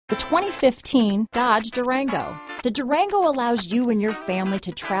The 2015 Dodge Durango. The Durango allows you and your family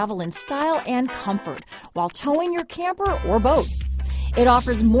to travel in style and comfort while towing your camper or boat. It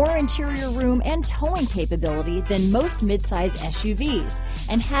offers more interior room and towing capability than most midsize SUVs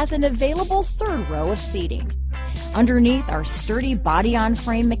and has an available third row of seating. Underneath are sturdy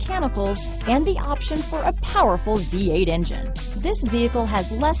body-on-frame mechanicals and the option for a powerful V8 engine. This vehicle has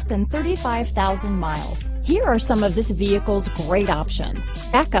less than 35,000 miles. Here are some of this vehicle's great options: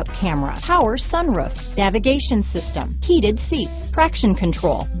 backup camera, power sunroof, navigation system, heated seats, traction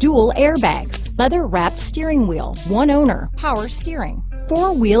control, dual airbags, leather-wrapped steering wheel, one owner, power steering,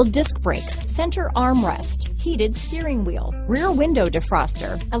 four-wheel disc brakes, center armrest, heated steering wheel, rear window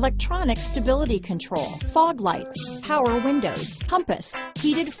defroster, electronic stability control, fog lights, power windows, compass,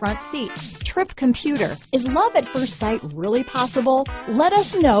 heated front seats, trip computer. Is love at first sight really possible? Let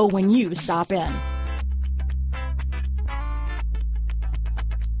us know when you stop in.